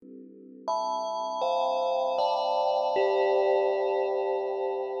Oh,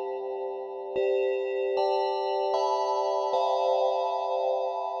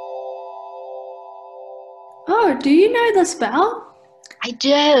 do you know the spell? I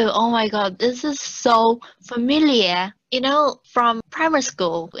do. Oh my God, this is so familiar. You know, from primary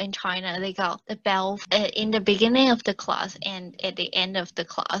school in China, they got the bell in the beginning of the class and at the end of the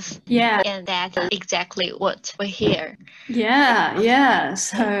class. Yeah, And that's exactly what we hear. yeah, yeah.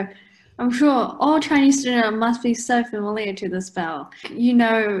 So I'm sure all Chinese students must be so familiar to the spell. You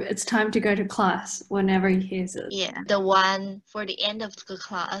know it's time to go to class whenever he hears it. Yeah, the one for the end of the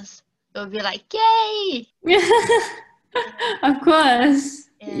class will be like, yay! Of course.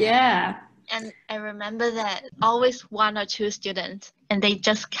 Yeah. Yeah. And I remember that always one or two students, and they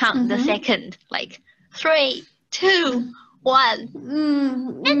just count the Mm-hmm. second, like 3, 2,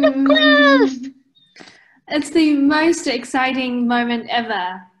 1, end of class! Mm-hmm. It's the most exciting moment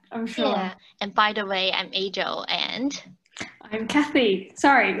ever, I'm sure. Yeah. And by the way, I'm Angel, and I'm Kathy.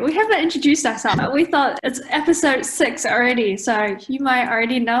 Sorry, we haven't introduced ourselves. We thought it's episode 6 already, so you might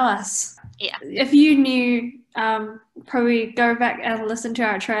already know us. yeah. If you knew, probably go back and listen to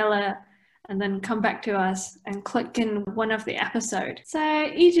our trailer and then come back to us and click in one of the episodes. So,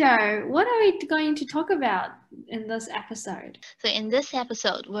 Ijo, what are we going to talk about in this episode? So in this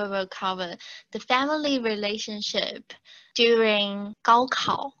episode, we will cover the family relationship during 高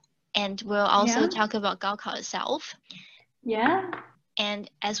考, and we'll also Yeah? talk about 高考 itself. Yeah? And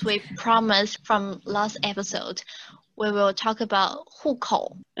as we promised from last episode, we will talk about 户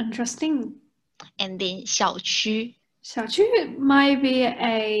口 Interesting. and then 小区. 小区 might be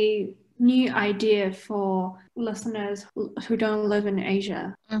a new idea for listeners who don't live in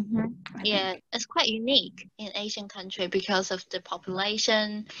Asia. Mm-hmm. I Yeah, think. it's quite unique in Asian country because of the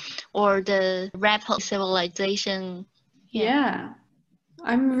population or the rapid civilization. Yeah.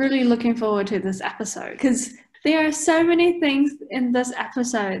 I'm really looking forward to this episode because there are so many things in this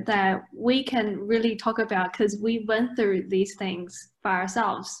episode that we can really talk about because we went through these things by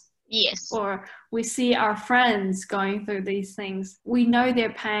ourselves. Yes. Or we see our friends going through these things. We know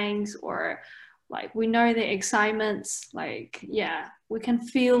their pangs or like we know their excitements. Like, yeah, we can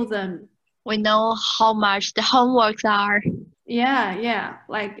feel them. We know how much the homeworks are. Yeah,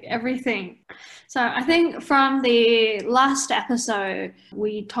 like everything. So I think from the last episode,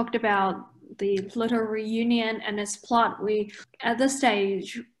 we talked about the little reunion and its plot. We at this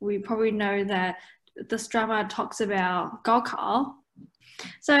stage, we probably know that this drama talks about Gaokao.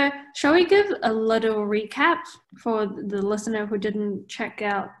 So shall we give a little recap for the listener who didn't check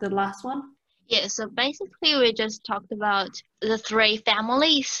out the last one? Yeah, so basically we just talked about the 3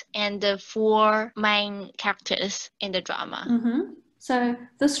 families and the 4 main characters in the drama. Mm-hmm. So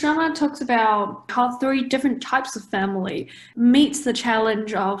this drama talks about how 3 different types of family meets the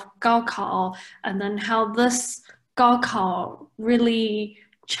challenge of Gaokao, and then how this Gaokao really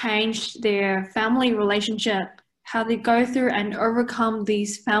changed their family relationship, how they go through and overcome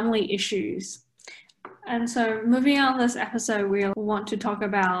these family issues. And so moving on this episode, we want to talk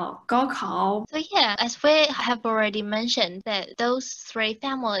about Gaokao. So yeah, as we have already mentioned that those 3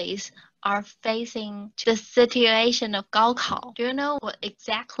 families are facing the situation of 高考. Do you know what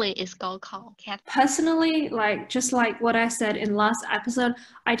exactly is 高考, Kat? Personally, like just like what I said in last episode,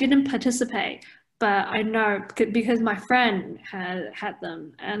 I didn't participate, but I know because my friend had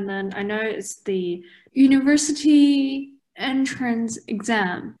them, and then I know it's the university entrance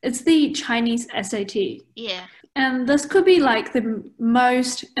exam. It's the Chinese SAT. Yeah. And this could be like the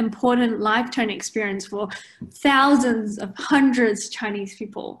most important lifetime experience for thousands of hundreds of Chinese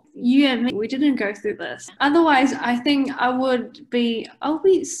people. You and me, we didn't go through this. Otherwise, I think I'll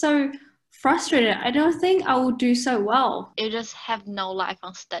be so frustrated. I don't think I will do so well. You just have no life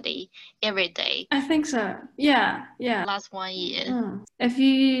on study every day. I think so. Yeah. Last 1 year. If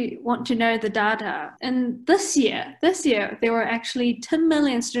you want to know the data, and this year, there were actually 10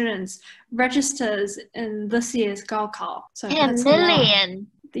 million students registered in this year's Gaokao. So 10 that's a lot. million.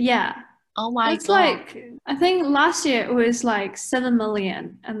 Yeah. Oh my It's God. like, I think last year it was like 7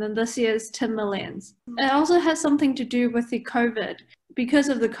 million, and then this year's 10 millions. It also has something to do with the COVID. Because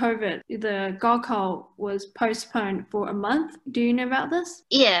of the COVID, the Gaokao was postponed for a month. Do you know about this?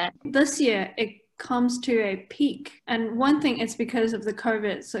 Yeah. This year it comes to a peak. And one thing is because of the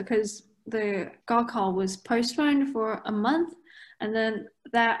COVID. So because the Gaokao was postponed for a month, and then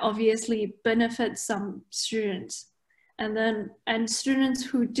that obviously benefits some students. And students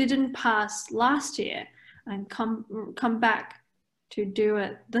who didn't pass last year and come back to do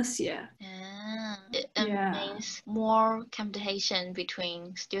it this year. It Yeah. means more competition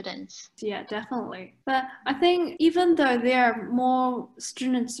between students. Yeah, definitely. But I think even though there are more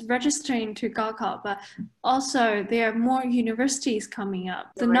students registering to Gaokao, but also there are more universities coming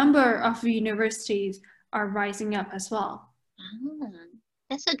up. The Correct. number of universities are rising up as well. Ah,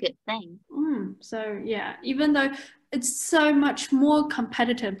 that's a good thing. So yeah, even though it's so much more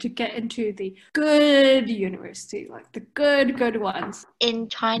competitive to get into the good university, like the good ones. In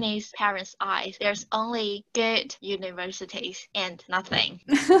Chinese parents' eyes, there's only good universities and nothing.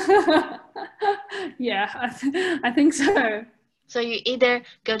 Yeah, I think so. So you either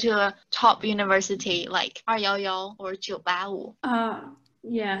go to a top university like 211 or 985.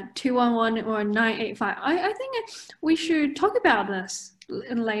 Yeah, 211 or 985. I think we should talk about this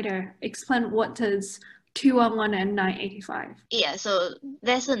later. Explain what is 211 and 985. Yeah, so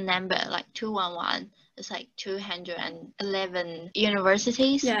there's a number like 211. It's like 211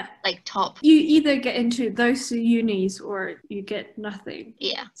 universities, Yeah, like top. you either get into those unis or you get nothing.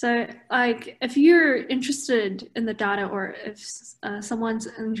 Yeah. So, like, if you're interested in the data or if someone's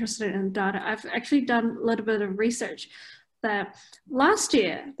interested in the data, I've actually done a little bit of research that last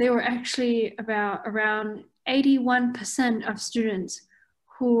year there were actually about around 81% of students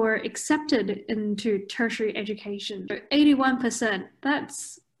who were accepted into tertiary education. So 81%,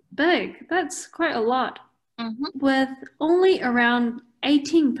 that's big. That's quite a lot. With only around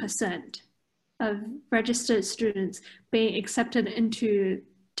 18% of registered students being accepted into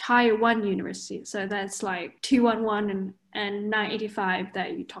Tier 1 university. So that's like 211 and 985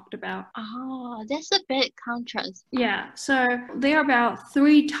 that you talked about. Oh, that's a big contrast. Yeah, so there are about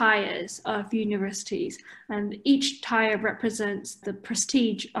 3 tiers of universities, and each tier represents the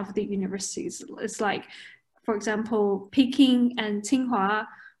prestige of the universities. It's like, for example, Peking and Tsinghua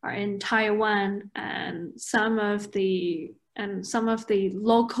are in Taiwan, and some of the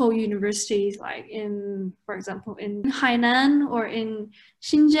local universities, like in, for example, in Hainan or in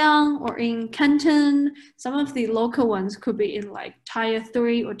Xinjiang or in Canton, some of the local ones could be in like Tier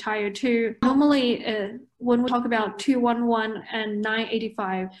 3 or Tier 2. Normally, when we talk about 211 and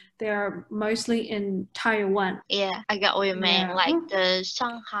 985, they are mostly in Tier 1. Yeah, I got what you mean. Yeah. Like the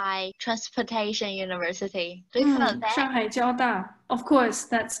Shanghai Transportation University. Do you follow that? Shanghai Jiaoda. Of course,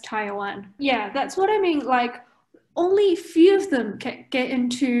 that's Taiwan. Yeah, that's what I mean. Like, only few of them can get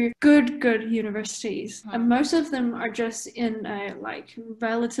into good universities, and most of them are just in a like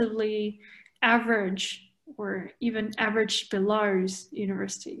relatively average or even average below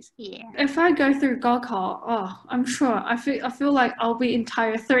universities. Yeah. If I go through Gaokao, oh, I'm sure I feel like I'll be in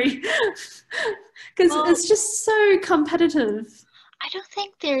Tier 3 because it's just so competitive. I don't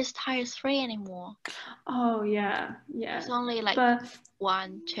think there's Tier 3 anymore. Oh yeah. It's only like But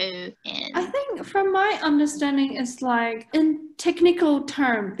 1, 2, and I think from my understanding, it's like in technical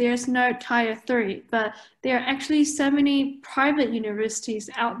term, there's no Tier 3, but there are actually so many private universities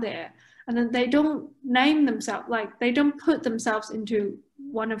out there, and then they don't name themselves, like they don't put themselves into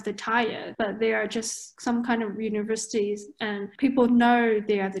one of the tier, but they are just some kind of universities, and people know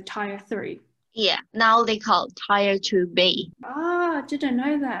they are the Tier 3. yeah, now they call it Tier 2B. Didn't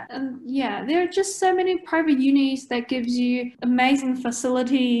know that. And yeah, there are just so many private unis that gives you amazing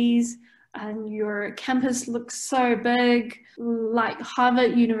facilities, and your campus looks so big, like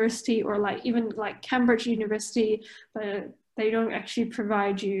Harvard University or like even like Cambridge University, but they don't actually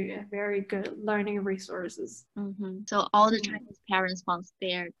provide you a very good learning resources. So all the Chinese parents want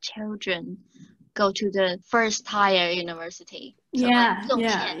their children go to the first tier university. So Yeah.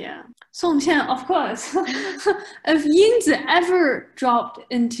 like Song Qian, of course. If Yingzi ever dropped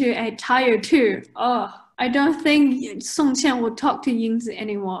into a Tier 2, I don't think Song Qian will talk to Yingzi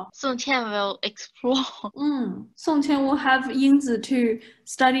anymore. Song Qian will explore. Song Qian will have Yingzi to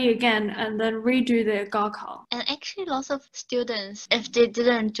study again and then redo the Gaokao. And actually, lots of students, if they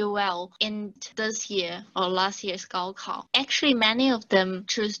didn't do well in this year or last year's Gaokao, actually many of them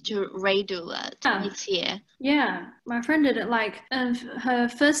choose to redo it next year. Yeah, my friend did it. Like in her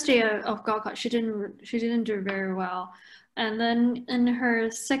first year of Gaokao, she didn't do very well. And then in her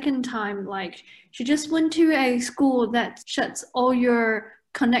second time, like she just went to a school that shuts all your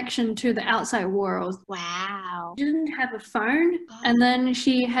connection to the outside world. Wow. She didn't have a phone. And then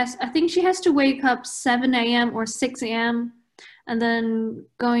I think she has to wake up 7 a.m. or 6 a.m. and then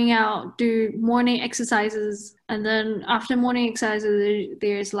going out, do morning exercises. And then after morning exercises,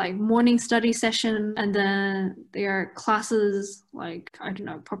 there's like morning study session. And then there are classes, like, I don't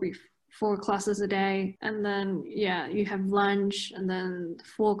know, probably 4 classes a day, and then you have lunch, and then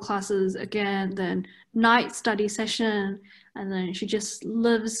 4 classes again, then night study session, and then she just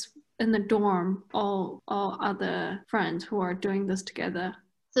lives in the dorm, all other friends who are doing this together.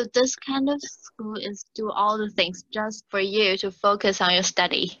 So this kind of school is do all the things just for you to focus on your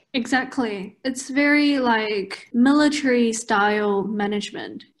study. Exactly. It's very like military style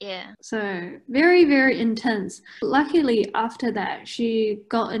management. Yeah. So very, very intense. Luckily, after that, she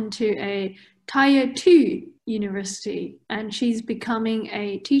got into a Tier 2 university and she's becoming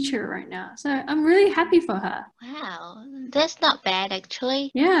a teacher right now. So I'm really happy for her. Wow, that's not bad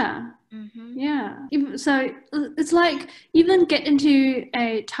actually. Yeah. Mm-hmm. Yeah. So it's like even get into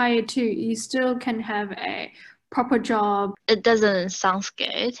a Tier 2, you still can have a proper job. It doesn't sound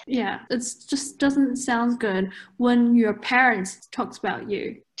good Yeah, it just doesn't sound good when your parents talks about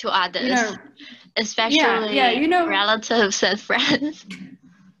you. to others, You know, especially you know, relatives and friends.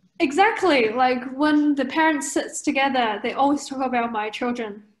 exactly. Like when the parents sits together, they always talk about my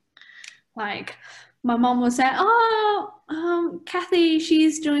children. Like my mom will say, "Oh, Kathy,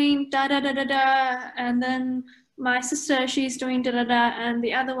 she's doing da da da da da," and then my sister, she's doing da da da, and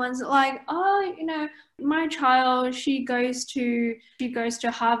the other ones like, "Oh, you know, my child, she goes to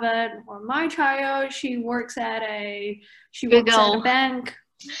Harvard, or my child, she works at a Google. bank."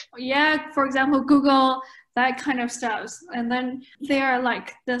 Yeah, for example, Google, that kind of stuff. And then there are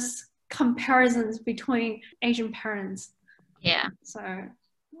like this comparisons between Asian parents. Yeah, So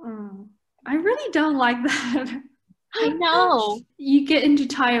I really don't like that. I know. You get into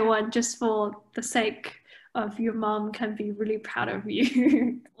Taiwan just for the sake of your mom can be really proud of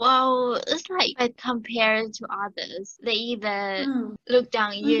you. Well, it's like compared to others, they either Mm. look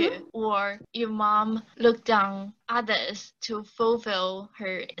down you Mhm. or your mom look down others to fulfill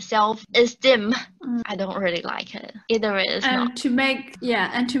her self-esteem. Mm. I don't really like it. Either way, it's not.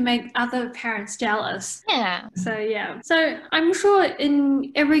 And to make other parents jealous. Yeah. So I'm sure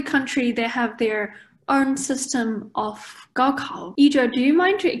in every country they have their own system of 高考. Ijo, do you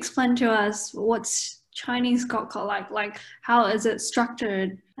mind to explain to us what's Chinese 高考like? Like how is it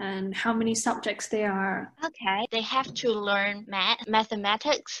structured and how many subjects there are? Okay. They have to learn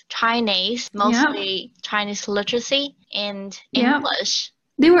mathematics, Chinese, Yeah. mostly Chinese literacy, and Yeah. English,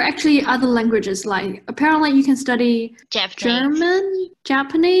 There were actually other languages, like apparently you can study Japanese. German,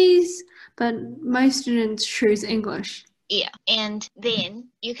 Japanese, but most students choose English. Yeah. And then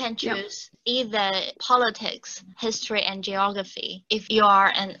you can Yep. choose either politics, history, and geography if you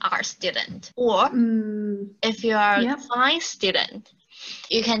are an art student, or if you are Yep. a science student,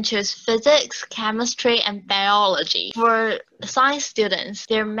 you can choose physics, chemistry, and biology. For science students,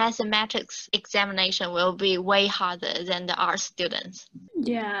 their mathematics examination will be way harder than the art students.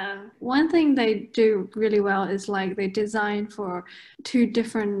 Yeah. One thing they do really well is like they design for two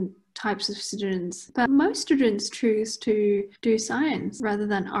different types of students, but most students choose to do science rather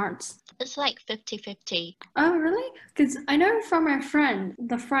than arts. It's like 50-50. Oh, really? Because I know from my friend,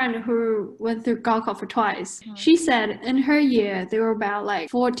 the friend who went through Gaokao for twice, she said in her year there were about like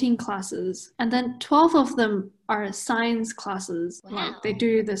 14 classes, and then 12 of them are science classes. Wow. Like they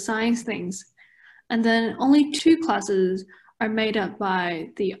do the science things. And then only 2 classes are made up by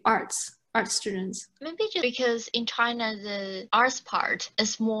the art students. Maybe just because in China the arts part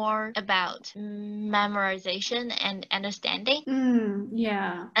is more about memorization and understanding.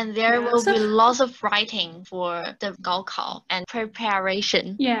 Yeah. And there Yeah. will be lots of writing for the Gaokao and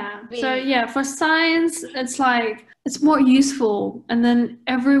preparation. Yeah. So yeah, for science, it's like it's more useful, and then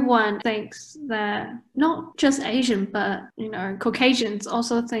everyone thinks that not just Asian, but you know, Caucasians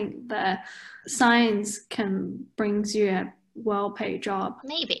also think that science can brings you a well-paid job.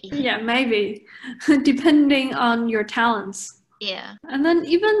 Maybe. Yeah, maybe, depending on your talents. Yeah. And then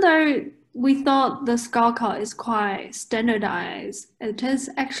even though we thought the Gaokao is quite standardized, it is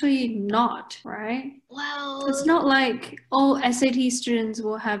actually not, right? Well, It's not like all SAT students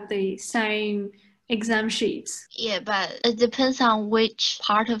will have the same exam sheets. yeah, but it depends on which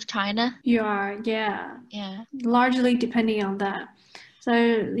part of China. Yeah, largely depending on that. So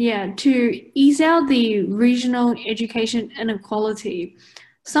yeah, to ease out the regional education inequality,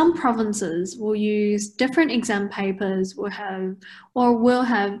 some provinces will use different exam papers, will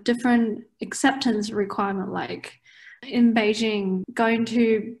have different acceptance requirement. Like in Beijing, going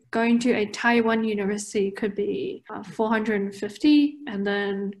to a Taiwan university could be 450, and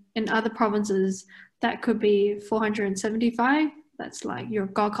then in other provinces that could be 475. That's like your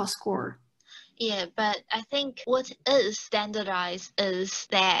Gaokao score. Yeah, but I think what is standardized is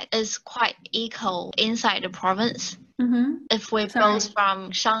that it's quite equal inside the province. If we both from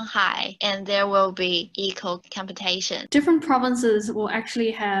Shanghai, and there will be equal competition. Different provinces will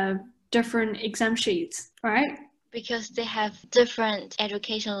actually have different exam sheets, right? Because they have different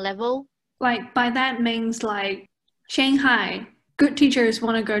education level. Like by that means like Shanghai, good teachers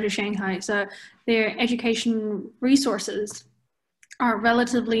want to go to Shanghai, so their education resources are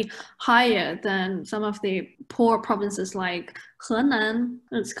relatively higher than some of the poor provinces like Henan.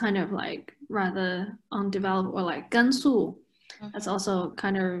 It's kind of like rather undeveloped, or like Gansu. That's also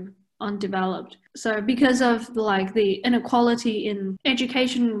kind of undeveloped. So because of like the inequality in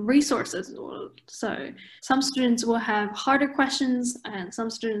education resources, so some students will have harder questions and some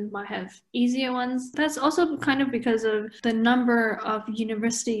students might have easier ones. That's also kind of because of the number of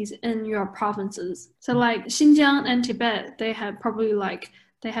universities in your provinces. So like Xinjiang and Tibet, they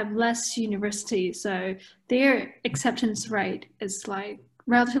have less universities, so their acceptance rate is like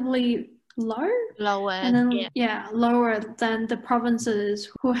relatively lower, and then lower than the provinces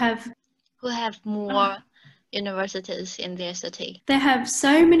who have more universities in their city. They have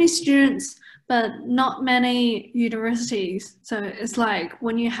so many students but not many universities. So it's like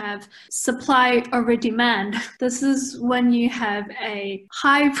when you have supply over demand, this is when you have a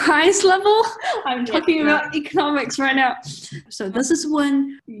high price level. I'm talking about economics right now. So this is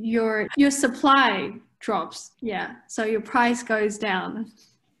when your supply drops. Yeah. So your price goes down.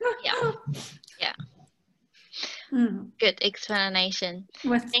 Yeah. Good explanation.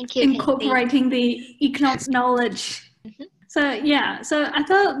 Thank you, incorporating the economics knowledge. So I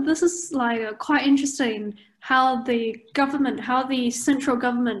thought this is like quite interesting how the central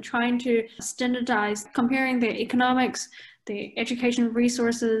government trying to standardize, comparing the economics, the education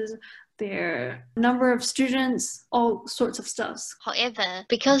resources, their number of students, all sorts of stuff. However,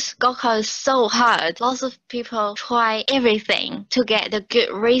 because Gaokao is so hard, lots of people try everything to get the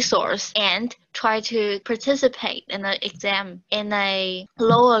good resource and try to participate in the exam in a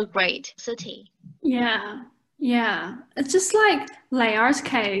lower grade city. Yeah. It's just like Layar's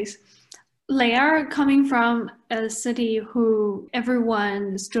case. Layar coming from a city who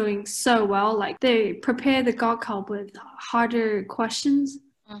everyone is doing so well, like they prepare the Gaokao with harder questions.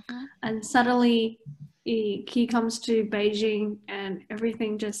 And suddenly he comes to Beijing and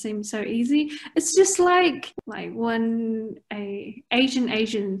everything just seems so easy. It's just like when a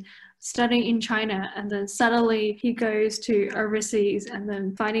Asian studying in China and then suddenly he goes to overseas and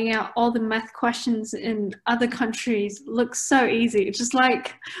then finding out all the math questions in other countries looks so easy. It's just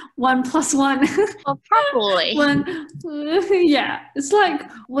like 1 + 1. Oh, probably. It's like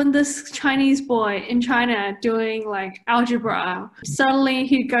when this Chinese boy in China doing like algebra, suddenly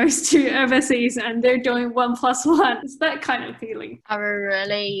he goes to overseas and they're doing 1 + 1. It's that kind of feeling. Are we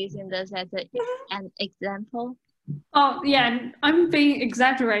really using this as an example? Oh yeah, I'm being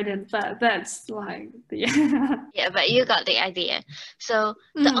exaggerated, but that's like Yeah, but you got the idea. So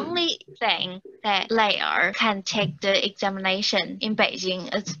the only thing that Layar can take the examination in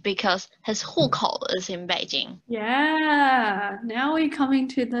Beijing is because his 户口 is in Beijing. Yeah, now we're coming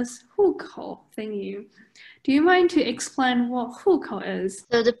to this 户口 thingy. Do you mind to explain what 户口 is?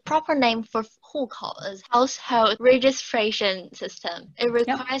 So the proper name for 户口 is household registration system. It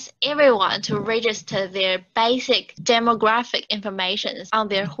requires everyone to register their basic demographic information on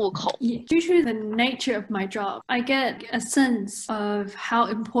their 户口. Due to the nature of my job, I get a sense of how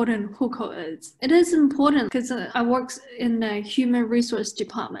important 户口 is. It is important because I work in the human resource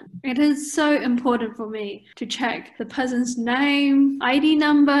department. It is so important for me to check the person's name, ID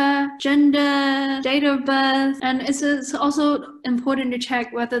number, gender, date of birth, and it's also important to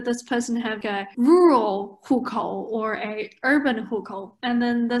check whether this person have a rural 户口 or a urban 户口, and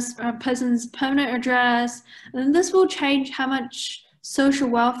then this person's permanent address, and this will change how much social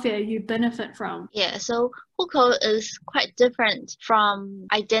welfare you benefit from. Yeah, so 户口 is quite different from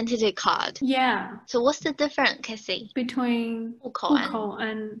identity card. Yeah. So what's the difference, Cassie? Between 户口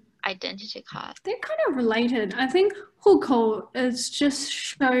and identity card? They're kind of related. I think 户口 just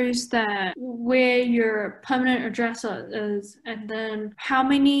shows that where your permanent address is and then how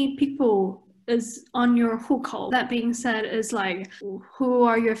many people is on your 户口. That being said, is like who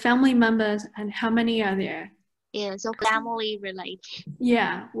are your family members and how many are there. Yeah, so family related.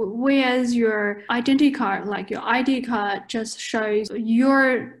 Yeah, whereas your identity card, like your ID card, just shows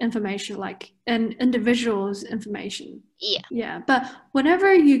your information, like an individual's information. Yeah, but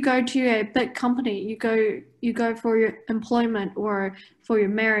whenever you go to a big company, you go for your employment or for your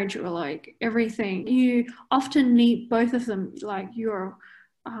marriage or like everything, you often need both of them, like your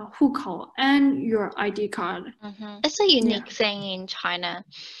户口 and your ID card. It's a unique thing in China.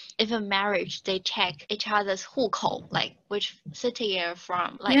 If a marriage, they check each other's 户口, like which city you're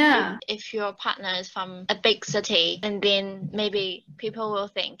from. Like if your partner is from a big city, and then maybe people will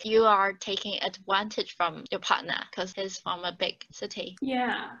think you are taking advantage from your partner because he's from a big city.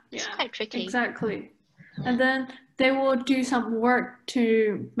 It's quite tricky. Exactly. And then they will do some work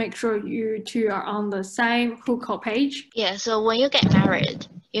to make sure you two are on the same 户口 page. Yeah, so when you get married,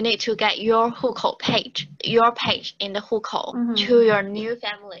 you need to get your page in the hukou Mhm. to your new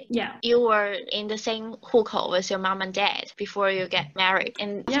family. Yeah. You were in the same hukou with your mom and dad before you get married.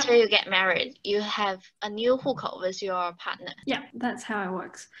 And Yeah. after you get married, you have a new hukou with your partner. Yeah, that's how it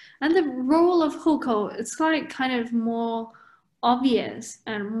works. And the role of hukou, it's like kind of more obvious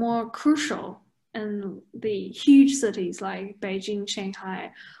and more crucial in the huge cities like Beijing,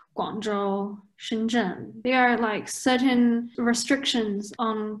 Shanghai, Guangzhou, Shenzhen. There are like certain restrictions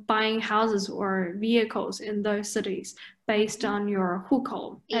on buying houses or vehicles in those cities based on your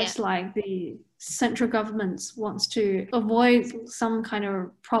hukou. Yeah. It's like the central government wants to avoid some kind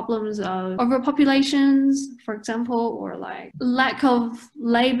of problems of overpopulations, for example, or like lack of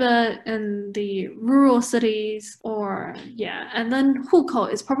labor in the rural cities, or yeah. And then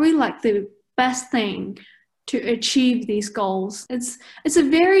hukou is probably like the best thing to achieve these goals. It's a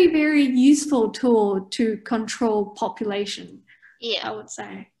very, very useful tool to control population, Yeah. I would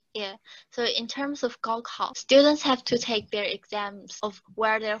say. Yeah. So in terms of Gaokao, students have to take their exams of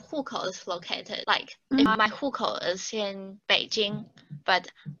where their hukou is located. Like if my hukou is in Beijing, but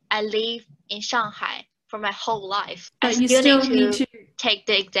I live in Shanghai for my whole life, I But you still still need need to to take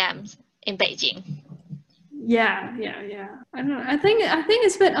the exams in Beijing. Yeah. I don't know. I think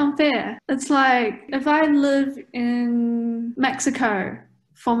it's a bit unfair. It's like if I live in Mexico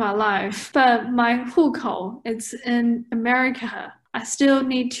for my life, but my hukou it's in America, I still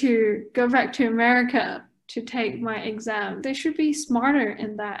need to go back to America to take my exam. They should be smarter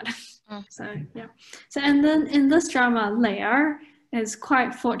in that. So yeah. So and then in this drama, Leia is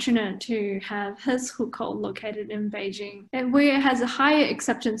quite fortunate to have his hukou located in Beijing, and where it has a higher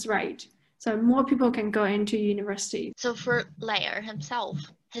acceptance rate. So more people can go into university. So for Lair himself,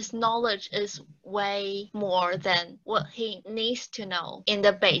 his knowledge is way more than what he needs to know in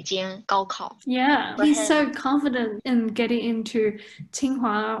the Beijing Gaokao. Yeah, For he's him. so confident in getting into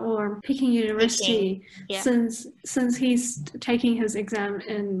Tsinghua or Peking University yeah. since he's taking his exam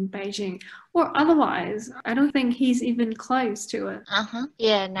in Beijing. Or otherwise, I don't think he's even close to it.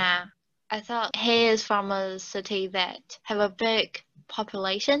 Yeah, nah. I thought he is from a city that have a big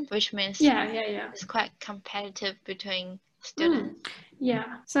population, which means Yeah. it's quite competitive between students. Yeah.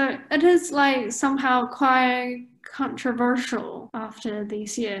 So it is like somehow quite controversial after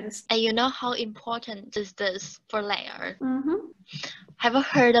these years. And you know how important is this for Lair? Mm-hmm. Have you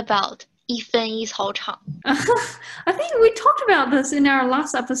heard about 1分1操场? I think we talked about this in our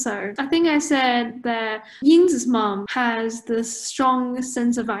last episode. I think I said that Ying's mom has this strong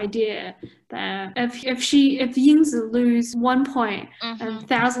sense of idea that if Ying's lose 1 point, and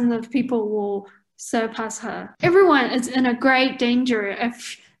thousands of people will surpass her. Everyone is in a great danger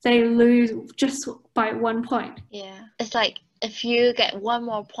if they lose just by 1 point. Yeah, it's like if you get one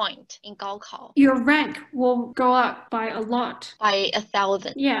more point in Gaokao, your rank will go up by a lot. By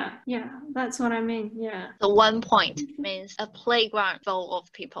 1,000. Yeah, that's what I mean. Yeah. So 1 point means a playground full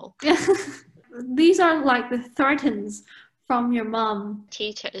of people. These are like the threatens from your mom,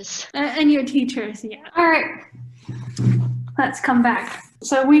 teachers, and your teachers. Yeah. All right. Let's come back.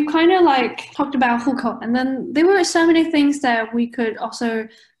 So we kind of like talked about hukou, and then there were so many things that we could also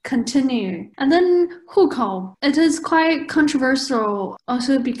continue. And then hukou, it is quite controversial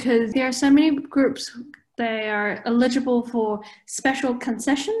also because there are so many groups that are eligible for special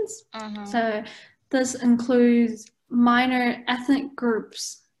concessions. So this includes minor ethnic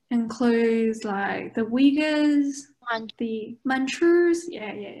groups, includes like the Uyghurs, the Manchus.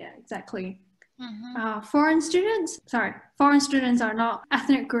 Yeah, exactly. Foreign students are not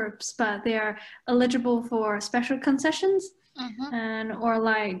ethnic groups, but they are eligible for special concessions. And or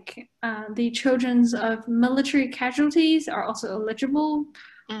like the children of military casualties are also eligible.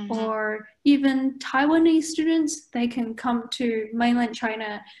 Or even Taiwanese students, they can come to mainland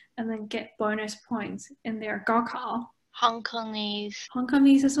China and then get bonus points in their Gaokao. Hong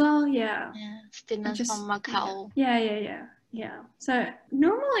Kongese as well, yeah. Students from Macau. Yeah. So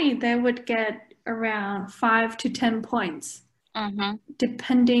normally they would get around 5 to 10 points.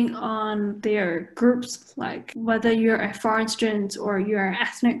 Depending on their groups, like whether you're a foreign student or you're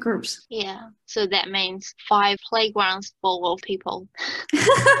ethnic groups. Yeah, so that means 5 playgrounds full of people.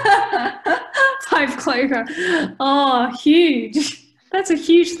 5 playgrounds. Oh, huge. That's a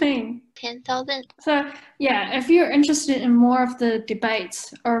huge thing. 10,000. So yeah, if you're interested in more of the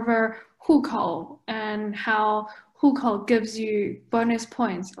debates over hukou and how hukou gives you bonus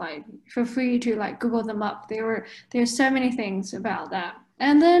points, like feel free to like Google them up. There's so many things about that.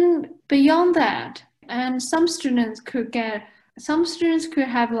 And then beyond that, and some students could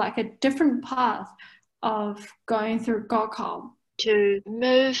have like a different path of going through Gaokao. To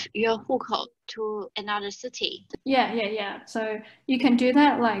move your hukou to another city. Yeah. So you can do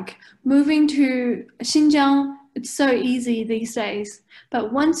that. Like moving to Xinjiang, it's so easy these days.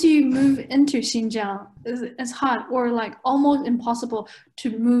 But once you move into Xinjiang, it's hard or like almost impossible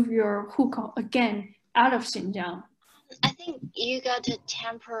to move your hukou again out of Xinjiang. I think you got a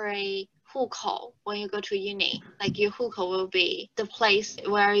temporary 户口 when you go to uni. Like your 户口 will be the place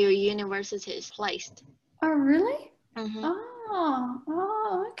where your university is placed. Oh, really? Mm-hmm.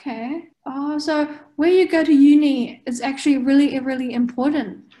 Okay. Oh, so where you go to uni is actually really, really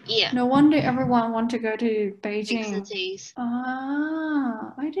important. Yeah, No wonder everyone want to go to big Beijing. cities.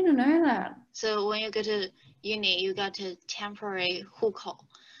 I didn't know that. So when you go to uni, you got a temporary 户口.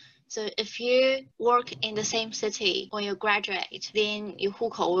 So if you work in the same city when you graduate, then your 户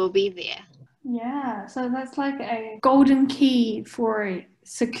口 will be there. Yeah, so that's like a golden key for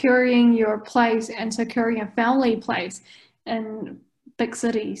securing your place and securing a family place in big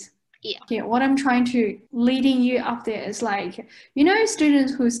cities. Yeah. What I'm trying to leading you up there is like, you know,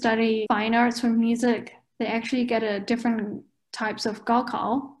 students who study fine arts or music, they actually get a different types of 高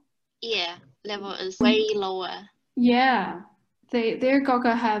考. Yeah, level is way lower. Yeah, their 高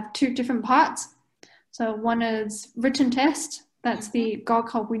考 have two different parts. So one is written test, that's the 高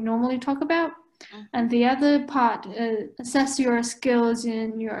考 we normally talk about. And the other part is assess your skills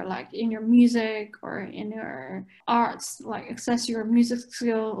in your music or in your arts, like assess your music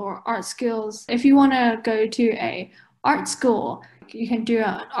skill or art skills. If you want to go to a art school, you can do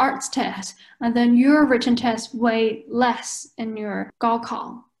an arts test, and then your written test weigh less in your 高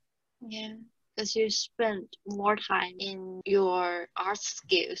考. Yeah, because you spend more time in your art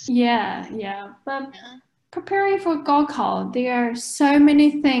skills. Yeah. But preparing for 高考, there are so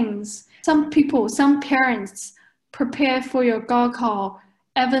many things. Some parents prepare for your 高考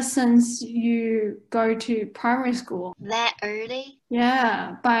ever since you go to primary school. That early?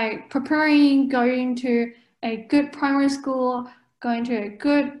 Yeah, by preparing, going to a good primary school, going to a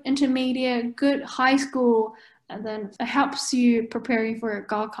good intermediate, good high school, and then it helps you preparing for your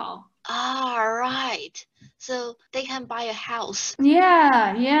高考. Right. So they can buy a house.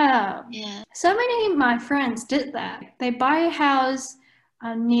 Yeah. Yeah. So many of my friends did that. They buy a house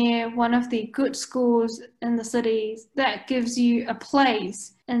near one of the good schools in the cities that gives you a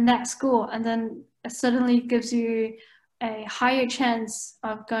place in that school, and then it suddenly gives you a higher chance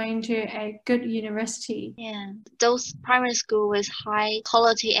of going to a good university. Yeah, those primary school with high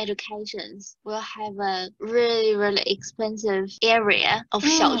quality educations will have a really, really expensive area of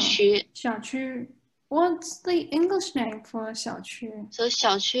小区. 小区. What's the English name for 小区? So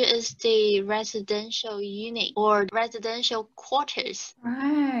小区 is the residential unit or residential quarters.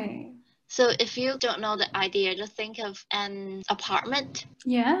 Right. So if you don't know the idea, just think of an apartment.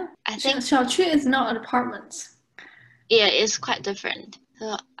 Yeah. I think 小区 is not apartments. Yeah, it's quite different.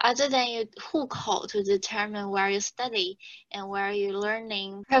 So other than your 户口 to determine where you study and where your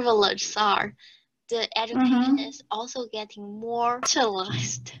learning privileges are, the education is also getting more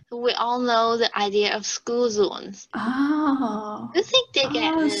specialized. We all know the idea of school zones. Oh. Do you think they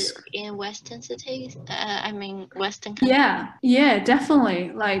get it in Western cities? Western countries? Yeah,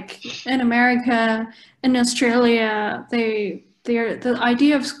 definitely. Like in America, in Australia, the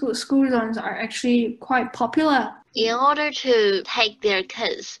idea of school zones are actually quite popular. In order to take their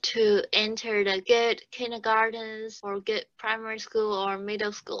kids to enter the good kindergartens or good primary school or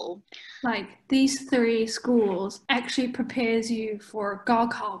middle school. Like these three schools actually prepares you for 高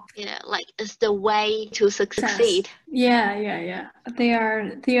考. Yeah, like it's the way to succeed. Yeah.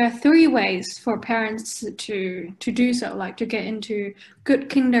 There are three ways for parents to do so, like to get into good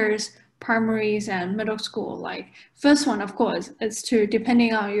kinders, primaries, and middle school. Like first one, of course, is to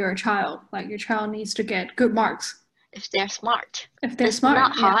depending on your child. Like your child needs to get good marks. If they're smart. If they're it's smart,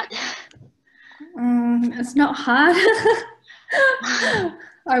 not hard. It's not hard.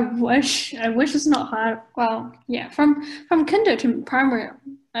 I wish it's not hard. Well, yeah, from kinder to primary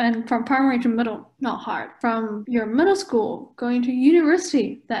and from primary to middle, not hard. From your middle school going to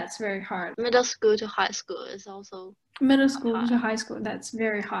university, that's very hard. Middle school to high school is also middle school to high school, that's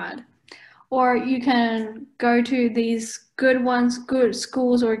very hard. Or you can go to these good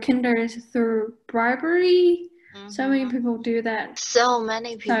schools or kinders through bribery. So many people do that. So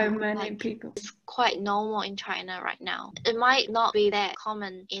many people. It's quite normal in China right now. It might not be that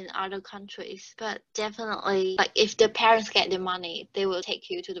common in other countries, but definitely, like if the parents get the money, they will take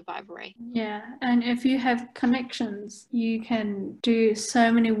you to the bribery. Yeah, and if you have connections, you can do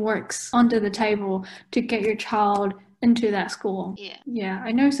so many works under the table to get your child into that school. Yeah. Yeah,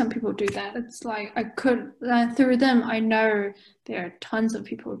 I know some people do that. It's like I could through them. I know there are tons of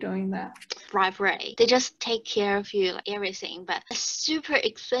people doing that. Bribery. They just take care of you, like everything, but it's super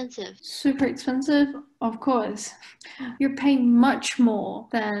expensive. Super expensive, of course. You're paying much more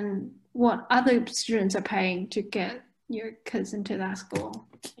than what other students are paying to get your kids into that school.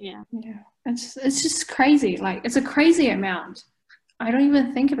 Yeah. Yeah, it's just crazy. Like it's a crazy amount. I don't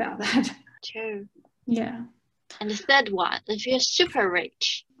even think about that. True. Yeah. And the third one, if you're super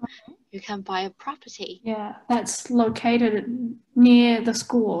rich, you can buy a property. Yeah, that's located near the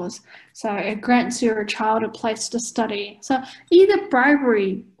schools. So it grants your child a place to study. So either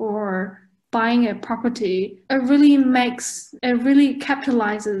bribery or buying a property, it really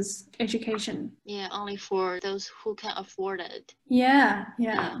capitalizes education. Yeah, only for those who can afford it. Yeah.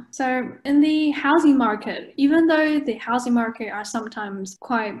 So in the housing market, even though the housing market are sometimes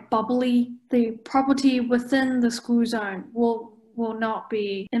quite bubbly, the property within the school zone will not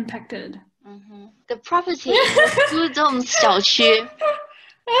be impacted. The property in the Pudong 小区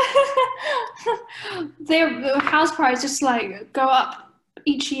their house price just like go up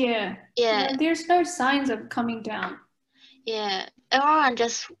each year. Yeah. There's no signs of coming down. Yeah, everyone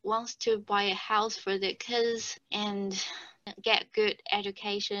just wants to buy a house for their kids and get good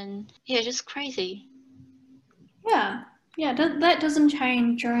education. Yeah, just crazy. Yeah, that doesn't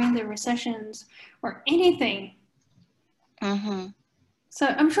change during the recessions or anything. So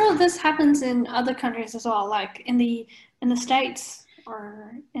I'm sure this happens in other countries as well, like in the States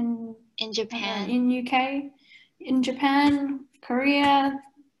or in Japan. In UK, in Japan, Korea,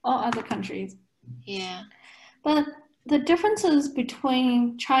 all other countries. Yeah. But the differences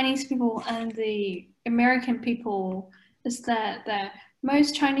between Chinese people and the American people is that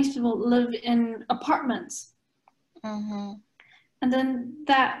most Chinese people live in apartments. And then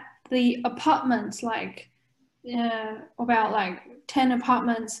that the apartments, like about like 10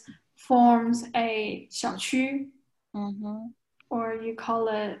 apartments, forms a 小区, or you call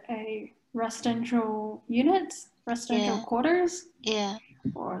it a residential units, residential quarters. Yeah.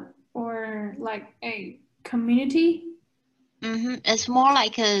 Or like a community. It's more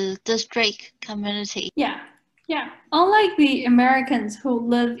like a district community. Yeah. Unlike the Americans who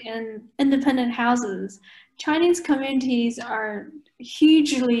live in independent houses, Chinese communities are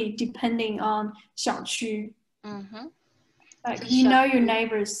hugely depending on 小区. Like you know your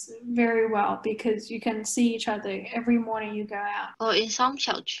neighbors very well because you can see each other every morning you go out. Oh, in some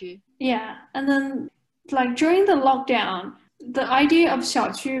小区. Yeah, and then like during the lockdown, the idea of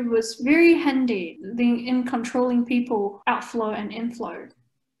小区 was very handy in controlling people outflow and inflow.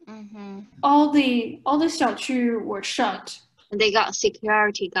 All the 小区 were shut. They got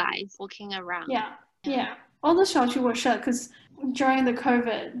security guys walking around. Yeah. All the 小区 were shut because during the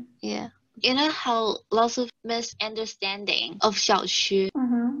COVID. Yeah. You know how lots of misunderstanding of 小区.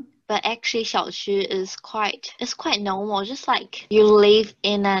 But actually 小区 is quite normal. Just like you live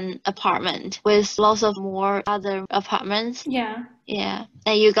in an apartment with lots of more other apartments. Yeah.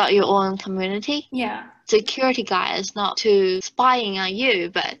 And you got your own community. Yeah. Security guy is not to spying on you,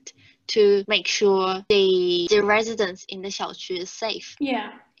 but to make sure the residents in the 小区 is safe.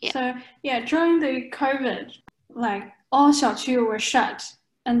 Yeah. So during the COVID, like all 小区 were shut,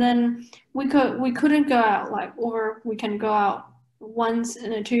 and then we couldn't go out, like, or we can go out once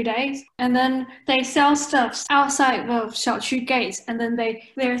in 2 days, and then they sell stuff outside of 小区 gates, and then they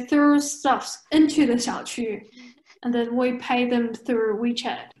throw stuff into the 小区, and then we pay them through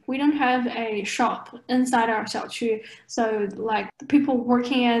WeChat. We don't have a shop inside our 小区, so like the people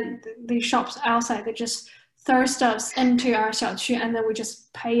working at the shops outside, they just throw stuff into our 小区, and then we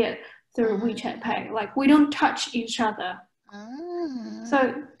just pay it through WeChat Pay. Like we don't touch each other.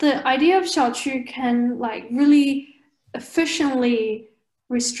 So the idea of 小区 can like really efficiently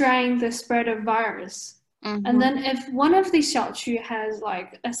restrain the spread of virus. And then if one of the 小区 has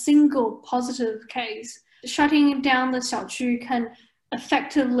like a single positive case, shutting down the 小区 can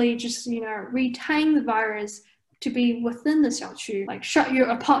effectively just, retain the virus to be within the 小区, like shut your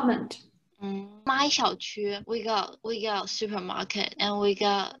apartment. My 小区, we got supermarket and we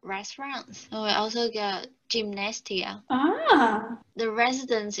got restaurants and we also got gymnasia. The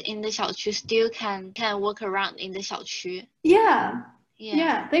residents in the 小区 still can walk around in the 小区. Yeah,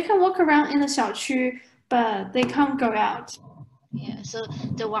 they can walk around in the 小区, but they can't go out. Yeah, so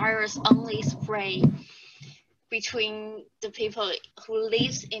the virus only spread between the people who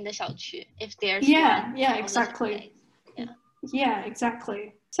lives in the 小区. If there's exactly. Yeah,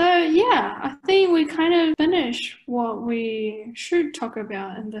 exactly. So I think we kind of finished what we should talk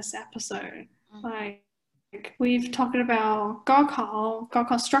about in this episode. Like we've talked about 高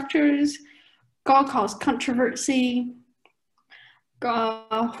考 structures, Gaokao's controversy,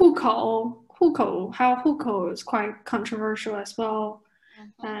 Hukou, how Hukou is quite controversial as well,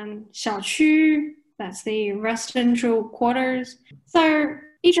 and 小区, that's the residential quarters. So,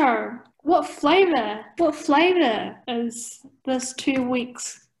 Ijo, what flavor is this 2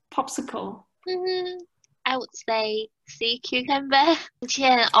 weeks popsicle? I would say sea cucumber.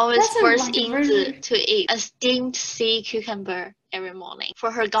 Qian always That's force like a Yingzi version. to eat a steamed sea cucumber every morning for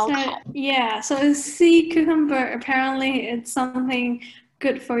her So, gaokao. yeah, so sea cucumber, apparently it's something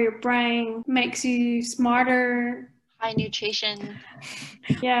good for your brain, makes you smarter. High nutrition.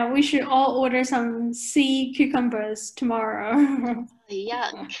 Yeah, we should all order some sea cucumbers tomorrow.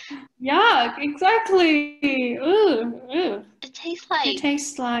 Yuck. Yuck, exactly. Ooh, ooh. It tastes It like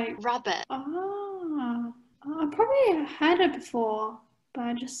tastes like, rubber. I probably had it before, but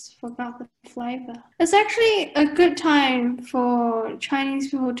I just forgot the flavor. It's actually a good time for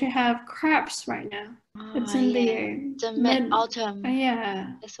Chinese people to have crabs right now. It's in The mid-autumn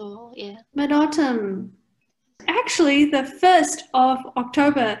yeah, festival, yeah. mid-autumn. Actually, the 1st of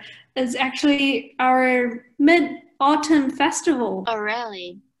October is actually our mid-autumn festival. Oh,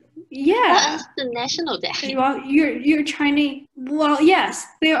 really? Yeah. That is the national day. Well, you're Chinese. Well, yes,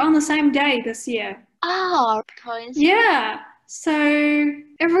 they're on the same day this year. Oh, coincidence. Yeah. So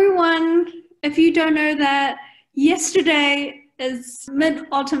everyone, if you don't know that, yesterday is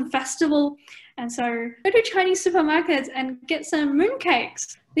Mid-Autumn Festival, and so go to Chinese supermarkets and get some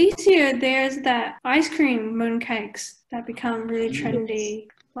mooncakes. This year, there's that ice cream mooncakes that become really trendy.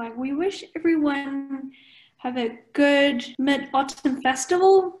 Like, we wish everyone have a good Mid-Autumn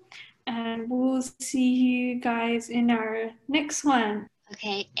Festival, and we'll see you guys in our next one.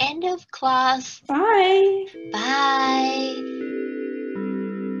 Okay, end of class. Bye. Bye.